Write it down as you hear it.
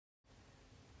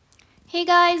Hey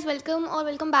guys,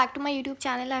 welcome back to my YouTube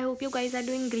channel. I hope you guys are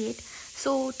doing great.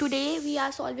 So today we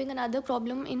are solving another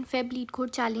problem in Feb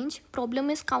Leetcode challenge. Problem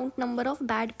is count number of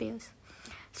bad pairs.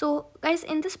 So guys,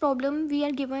 in this problem we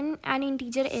are given an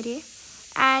integer array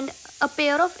and a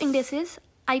pair of indices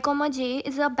I comma j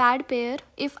is a bad pair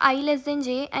if I less than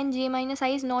j and j minus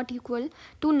I is not equal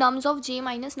to nums of j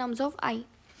minus nums of I.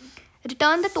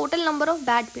 Return the total number of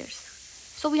bad pairs.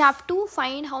 So we have to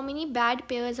find how many bad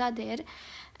pairs are there.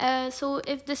 So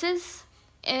if this is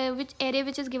which array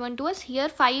which is given to us, here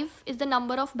 5 is the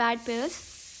number of bad pairs.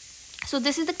 So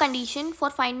this is the condition for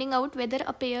finding out whether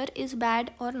a pair is bad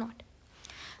or not.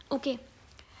 Okay,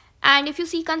 and if you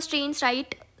see constraints,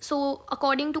 right, so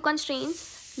according to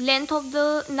constraints, length of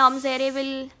the nums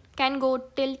array can go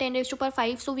till 10 raised to power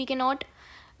 5. So we cannot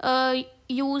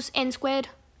use n square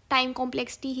time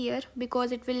complexity here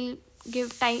because it will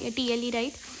give time TLE,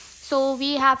 right? So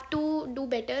we have to do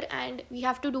better and we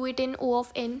have to do it in O of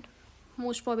n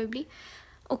most probably.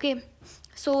 Okay,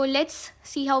 so let's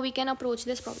see how we can approach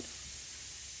this problem.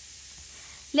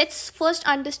 Let's first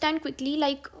understand quickly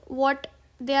like what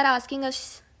they are asking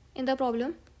us in the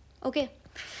problem. Okay,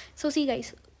 so see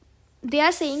guys, they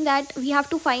are saying that we have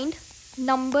to find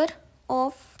number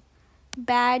of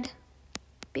bad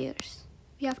pairs.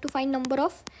 We have to find number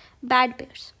of bad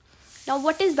pairs. Now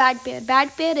what is bad pair?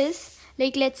 Bad pair is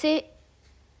like, let's say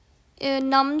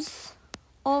nums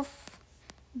of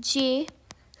j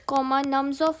comma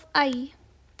nums of I.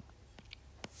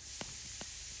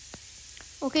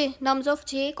 Okay, nums of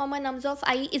j comma nums of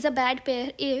I is a bad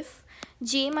pair if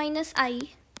j minus I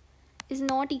is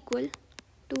not equal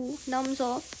to nums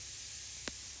of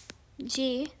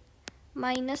j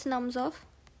minus nums of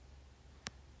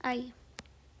I.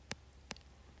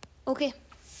 Okay,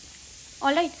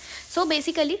 all right. So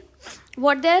basically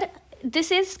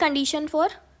this is condition for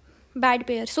bad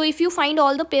pair. So if you find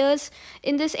all the pairs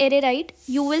in this array, right,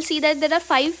 you will see that there are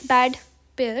 5 bad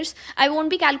pairs. I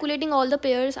won't be calculating all the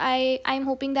pairs. I'm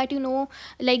hoping that you know,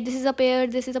 like, this is a pair,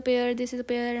 this is a pair, this is a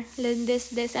pair,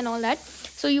 this and all that.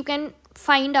 So you can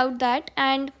find out that,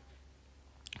 and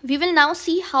we will now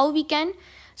see how we can.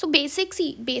 So basic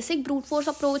brute force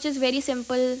approach is very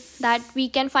simple, that we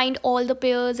can find all the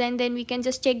pairs and then we can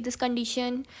just check this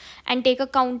condition and take a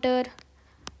counter,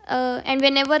 and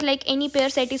whenever like any pair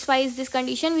satisfies this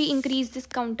condition, we increase this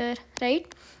counter,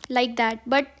 right, like that.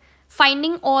 But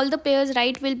finding all the pairs,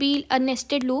 right, will be a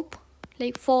nested loop,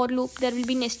 like for loop. There will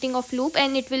be nesting of loop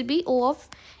and it will be O of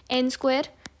n square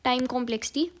time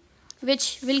complexity,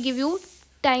 which will give you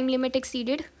time limit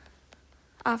exceeded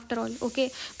after all.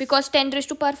 Okay, because 10 raised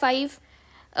to power 5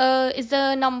 is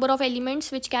the number of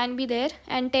elements which can be there,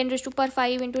 and 10 raised to power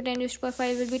 5 into 10 raised to power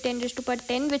 5 will be 10 raised to power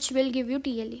 10, which will give you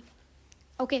TLE.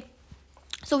 Okay,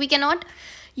 so we cannot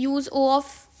use O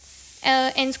of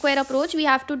n square approach. We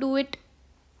have to do it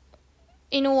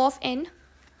in O of n.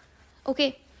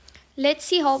 Okay, let's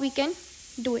see how we can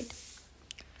do it.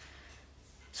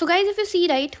 So guys, if you see,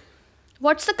 right,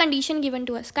 what's the condition given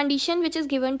to us? Condition which is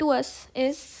given to us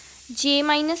is j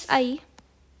minus I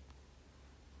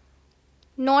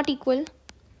not equal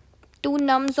to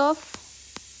nums of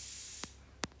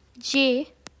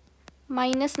j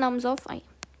minus nums of I.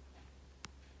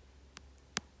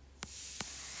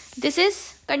 This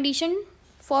is condition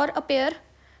for a pair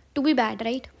to be bad,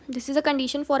 right? This is a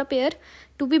condition for a pair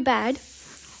to be bad.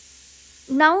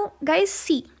 Now guys,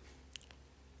 see,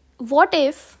 what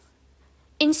if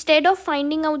instead of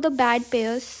finding out the bad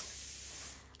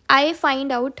pairs, I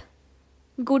find out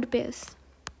good pairs?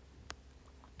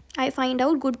 I find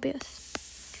out good pairs,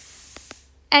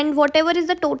 and whatever is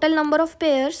the total number of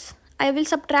pairs, I will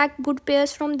subtract good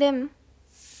pairs from them,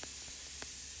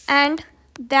 and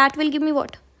that will give me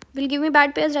what? Will give me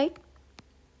bad pairs, right?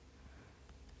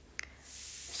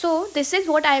 So this is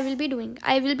what I will be doing.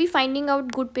 I will be finding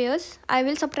out good pairs. I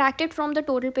will subtract it from the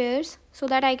total pairs so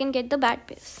that I can get the bad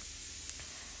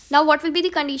pairs. Now what will be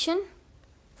the condition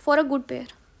for a good pair?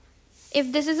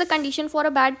 If this is a condition for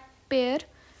a bad pair,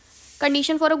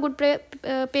 condition for a good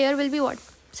pair will be what?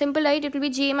 Simple, right? It will be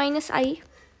j minus I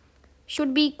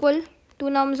should be equal to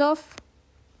nums of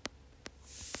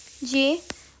j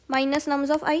minus nums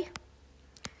of I.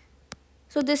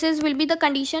 So this will be the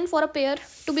condition for a pair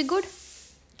to be good.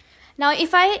 Now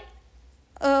if I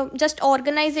just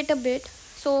organize it a bit,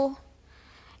 so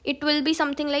it will be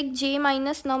something like j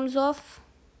minus nums of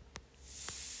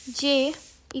j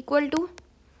equal to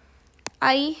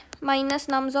I minus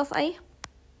nums of I,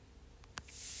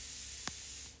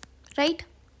 right?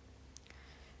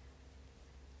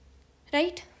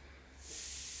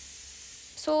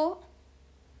 So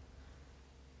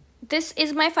this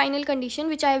is my final condition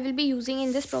which I will be using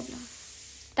in this problem.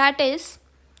 That is,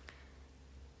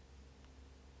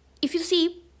 if you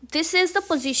see, this is the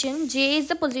position, j is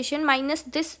the position, minus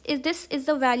this is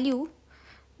the value.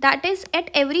 That is, at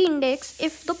every index,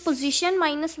 if the position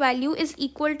minus value is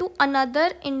equal to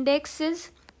another index's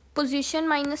position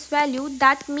minus value,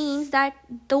 that means that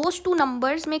those two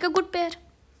numbers make a good pair.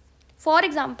 For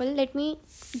example, let me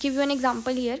give you an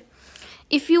example here.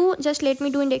 If you just let me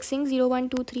do indexing 0, 1,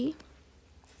 2, 3.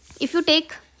 If you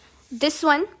take this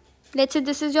one, let's say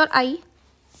this is your I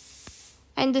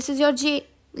and this is your j,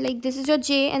 like this is your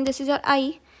j and this is your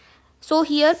I. So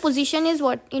here position is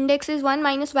what? Index is 1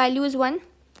 minus value is 1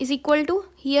 is equal to,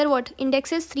 here what?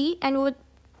 Index is 3 and what?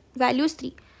 Value is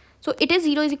 3. So it is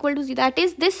 0 is equal to 0. That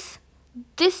is, this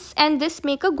and this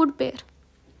make a good pair.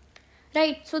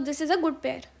 Right? So this is a good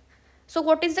pair. So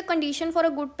what is the condition for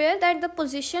a good pair? That the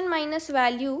position minus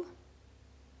value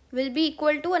will be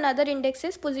equal to another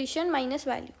index's position minus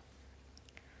value.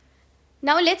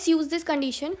 Now let's use this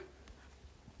condition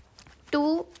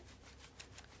to,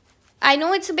 I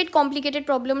know it's a bit complicated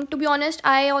problem. To be honest,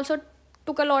 I also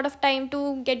took a lot of time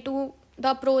to get to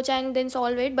the approach and then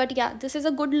solve it. But yeah, this is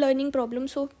a good learning problem.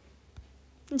 So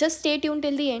just stay tuned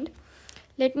till the end.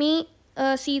 Let me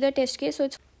see the test case. So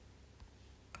it's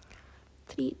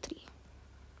 3, 3.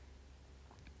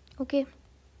 Okay.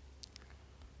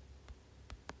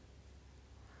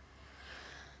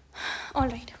 All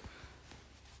right.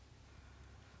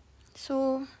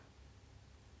 So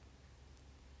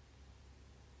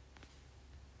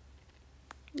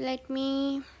let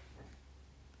me,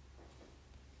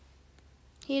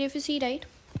 here if you see, right,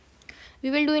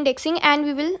 we will do indexing and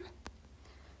we will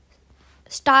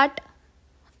start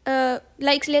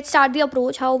let's start the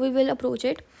approach, how we will approach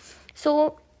it.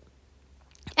 So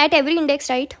at every index,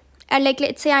 right, and like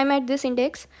let's say I'm at this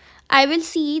index, I will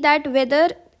see that whether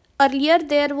earlier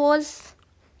there was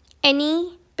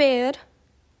any pair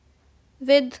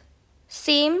with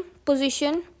same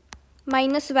position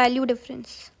minus value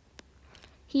difference.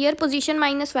 Here position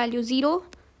minus value 0,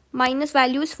 minus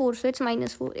value is 4, so it's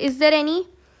minus 4. Is there any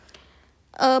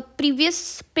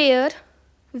previous pair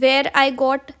where I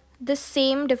got the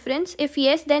same difference? If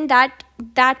yes, then that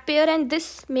pair and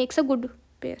this makes a good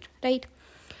pair, right?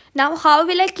 Now how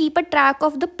will I keep a track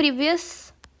of the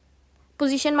previous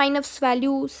position minus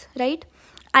values, right?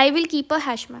 I will keep a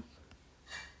hash map.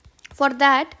 For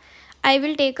that, I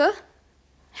will take a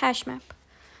hash map.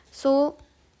 So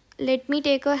let me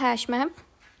take a hash map,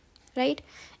 right?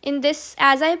 In this,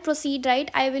 as I proceed,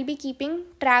 right, I will be keeping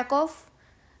track of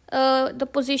the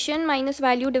position minus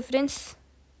value difference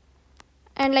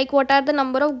and like what are the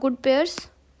number of good pairs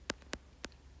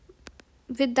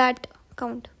with that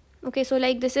count. Okay, so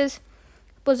like this is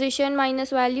position minus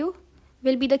value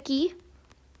will be the key,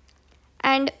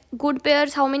 and good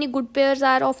pairs, how many good pairs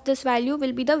are of this value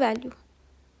will be the value,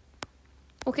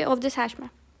 okay, of this hash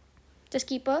map. Just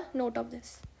keep a note of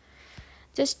this.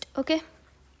 Just okay.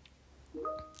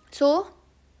 So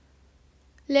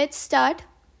let's start.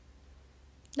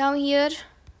 Now here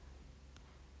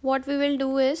what we will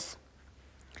do is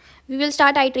we will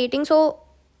start iterating. So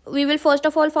we will first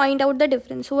of all find out the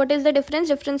difference. So what is the difference?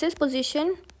 Difference is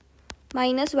position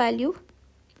minus value.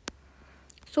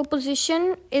 So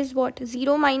position is what?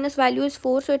 0 minus value is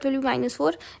 4, so it will be minus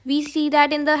 4. We see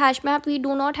that in the hash map we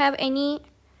do not have any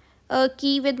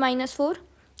key with minus 4.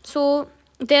 So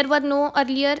there were no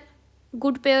earlier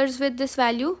good pairs with this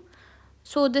value.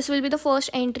 So this will be the first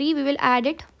entry. We will add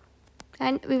it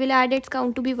and we will add its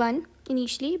count to be 1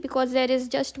 initially because there is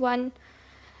just one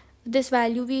this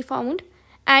value we found.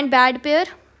 And bad pair,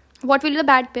 what will be the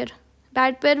bad pair?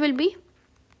 Bad pair will be,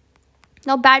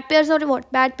 now bad pairs are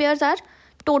what? Bad pairs are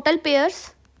total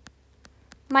pairs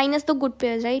minus the good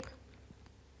pairs, right?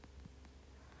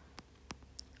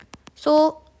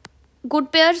 So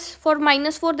good pairs, for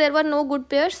minus 4 there were no good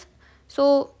pairs,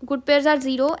 so good pairs are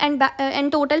 0,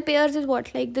 and total pairs is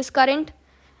what? Like this current,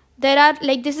 there are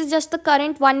like this is just the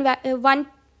current one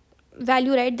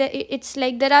value, right? It's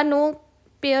like there are no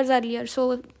pairs earlier,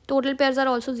 so total pairs are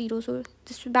also 0. So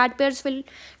this bad pairs will,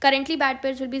 currently bad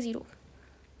pairs will be 0.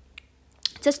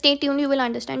 Just stay tuned, you will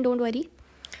understand, don't worry.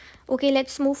 Okay,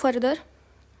 let's move further.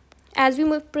 As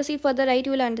we proceed further, right,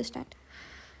 you will understand.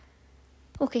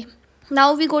 Okay,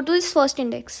 now we go to this first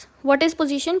index. What is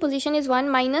position? Position is 1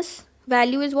 minus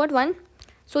value is what? 1.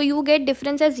 So you get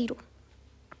difference as 0.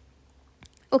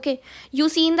 Okay, you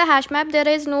see in the hash map there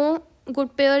is no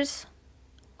good pairs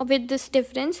with this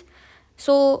difference.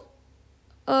 So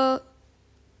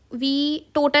we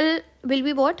total will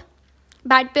be what?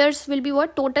 Bad pairs will be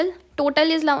what?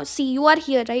 Total is now, see, you are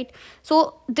here, right?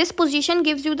 So this position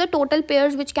gives you the total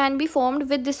pairs which can be formed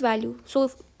with this value.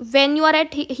 So when you are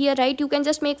at here, right, you can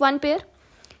just make one pair.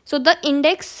 So the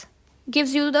index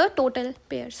gives you the total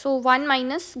pairs. So 1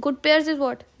 minus good pairs is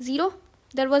what? 0.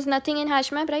 There was nothing in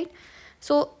hash map, right?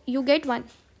 So you get 1.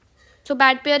 So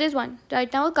bad pair is 1.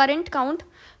 Right now current count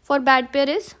for bad pair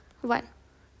is 1.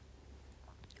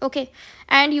 Okay,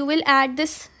 and you will add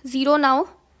this 0 now,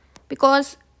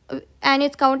 because and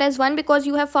it's count as 1 because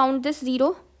you have found this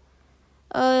 0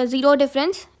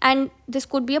 difference, and this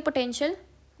could be a potential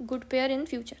good pair in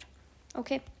future.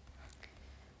 Okay,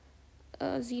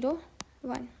 0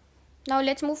 1. Now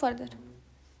let's move further.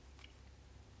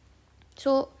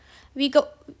 So we go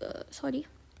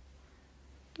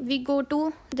we go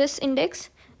to this index.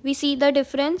 We see the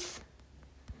difference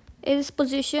is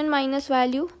position minus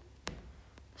value.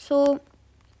 So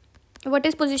what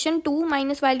is position? 2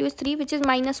 minus value is 3, which is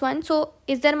minus 1. So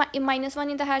is there minus 1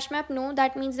 in the hash map? No,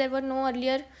 that means there were no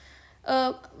earlier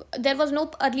there was no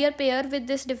earlier pair with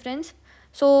this difference.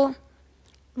 So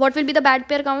what will be the bad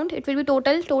pair count? It will be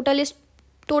total. Total is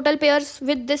total pairs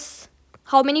with this.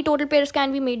 How many total pairs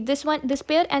can be made? This one, this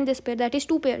pair, and this pair. That is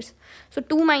 2 pairs. So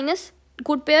 2 minus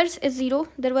good pairs is 0.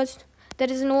 There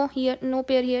is no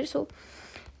pair here. So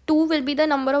 2 will be the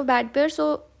number of bad pairs.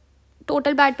 So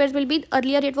total bad pairs will be,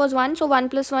 earlier it was 1. So 1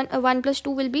 plus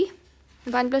 2 will be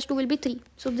 3.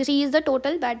 So 3 is the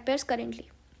total bad pairs currently.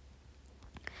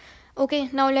 Okay,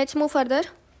 now let's move further.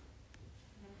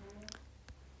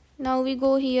 Now we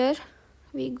go here.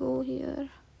 Okay,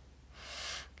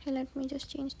 let me just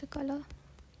change the color.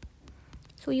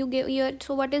 So you give here.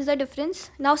 So what is the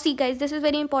difference? Now see guys, this is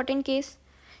very important case.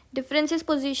 Difference is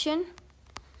position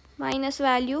minus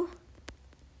value.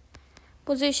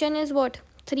 Position is what?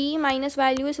 3 minus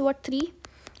value is what? 3.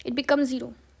 It becomes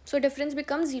 0. So difference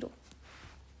becomes 0.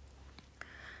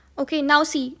 Okay, now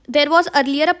see, there was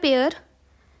earlier a pair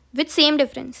with same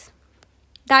difference.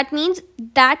 That means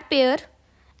that pair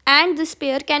and this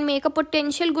pair can make a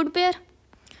potential good pair.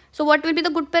 So what will be the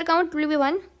good pair count? It will be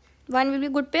 1. 1 will be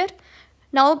good pair.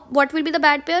 Now what will be the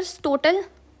bad pairs? Total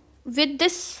with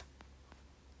this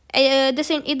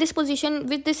in this position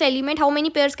with this element, how many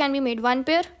pairs can be made? 1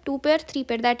 pair, 2 pair, 3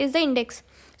 pair. That is the index.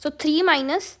 So 3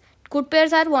 minus good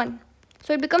pairs are 1.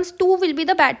 So it becomes 2 will be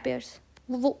the bad pairs.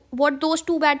 What those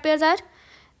 2 bad pairs are?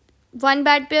 One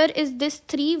bad pair is this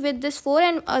 3 with this 4,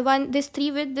 and this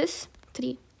 3 with this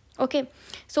 3. Okay.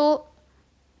 So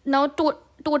now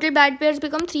total bad pairs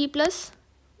become 3 plus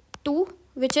 2,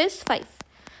 which is 5.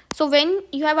 So when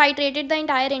you have iterated the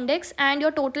entire index and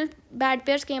your total bad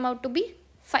pairs came out to be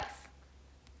 5.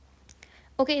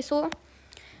 Okay, so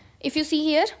if you see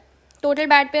here, total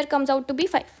bad pair comes out to be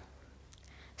 5.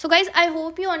 So guys, I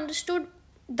hope you understood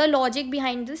the logic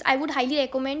behind this. I would highly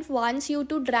recommend once you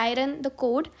to dry run the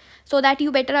code so that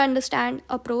you better understand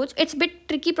approach. It's a bit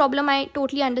tricky problem, I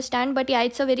totally understand, but yeah,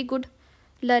 it's a very good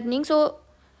learning. So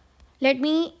let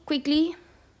me quickly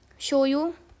show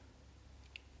you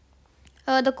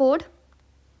the code.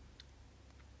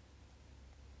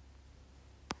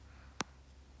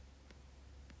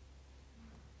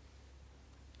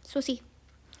 So see,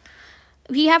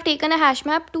 we have taken a hash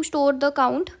map to store the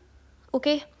count.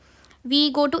 Okay,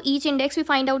 we go to each index, we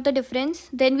find out the difference,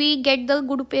 then we get the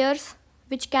good pairs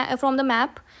which can from the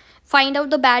map, find out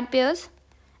the bad pairs,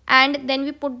 and then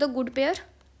we put the good pair.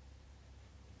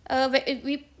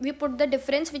 We put the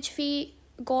difference which we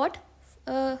got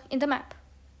in the map,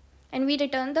 and we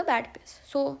return the bad pairs.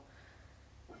 So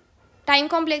time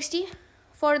complexity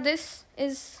for this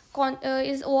is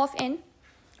O of n.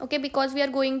 Okay, because we are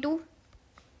going to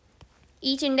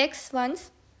each index once.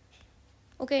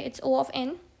 Okay, it's O of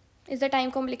n is the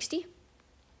time complexity,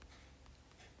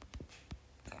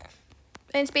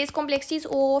 and space complexity is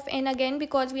O of n again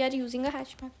because we are using a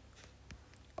hash map.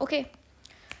 Okay,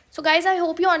 so guys, I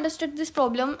hope you understood this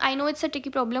problem. I know it's a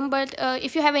tricky problem, but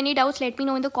if you have any doubts, let me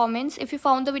know in the comments. If you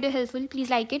found the video helpful,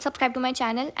 please like it, subscribe to my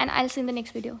channel, and I'll see you in the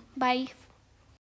next video. Bye.